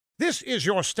This is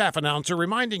your staff announcer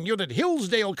reminding you that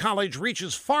Hillsdale College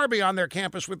reaches far beyond their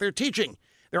campus with their teaching.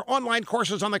 Their online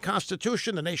courses on the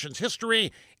Constitution, the nation's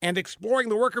history, and exploring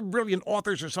the work of brilliant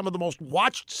authors are some of the most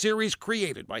watched series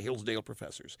created by Hillsdale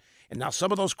professors. And now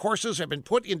some of those courses have been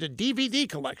put into DVD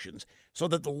collections so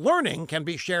that the learning can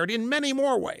be shared in many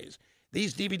more ways.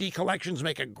 These DVD collections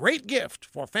make a great gift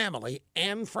for family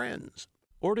and friends.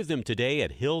 Order them today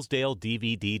at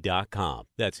HillsdaleDVD.com.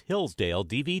 That's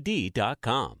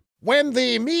HillsdaleDVD.com. When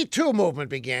the Me Too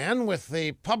movement began with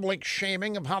the public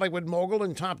shaming of Hollywood mogul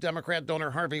and top Democrat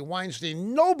donor Harvey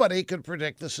Weinstein, nobody could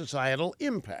predict the societal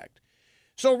impact.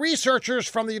 So researchers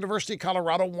from the University of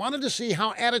Colorado wanted to see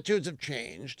how attitudes have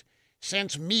changed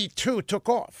since Me Too took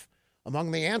off. Among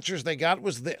the answers they got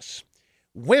was this: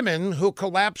 women who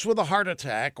collapse with a heart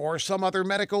attack or some other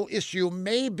medical issue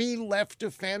may be left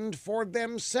to fend for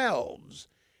themselves.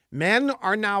 Men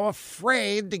are now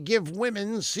afraid to give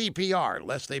women CPR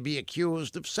lest they be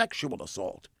accused of sexual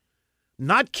assault.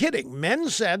 Not kidding. Men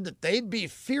said that they'd be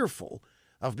fearful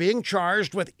of being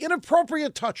charged with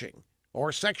inappropriate touching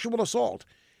or sexual assault,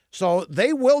 so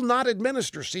they will not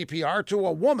administer CPR to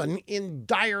a woman in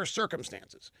dire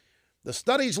circumstances. The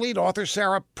study's lead author,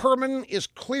 Sarah Perman, is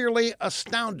clearly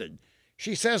astounded.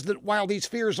 She says that while these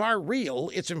fears are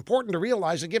real, it's important to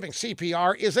realize that giving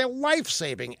CPR is a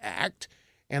life-saving act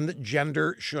and that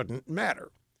gender shouldn't matter.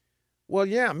 Well,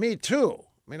 yeah, me too.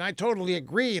 I mean, I totally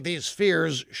agree these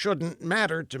fears shouldn't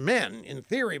matter to men in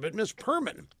theory, but Miss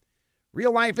Perman,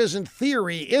 real life isn't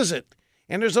theory, is it?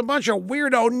 And there's a bunch of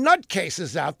weirdo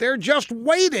nutcases out there just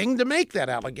waiting to make that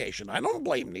allegation. I don't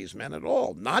blame these men at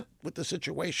all, not with the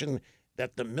situation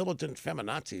that the militant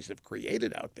feminazis have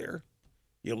created out there.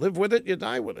 You live with it, you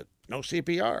die with it. No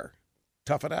CPR.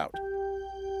 Tough it out.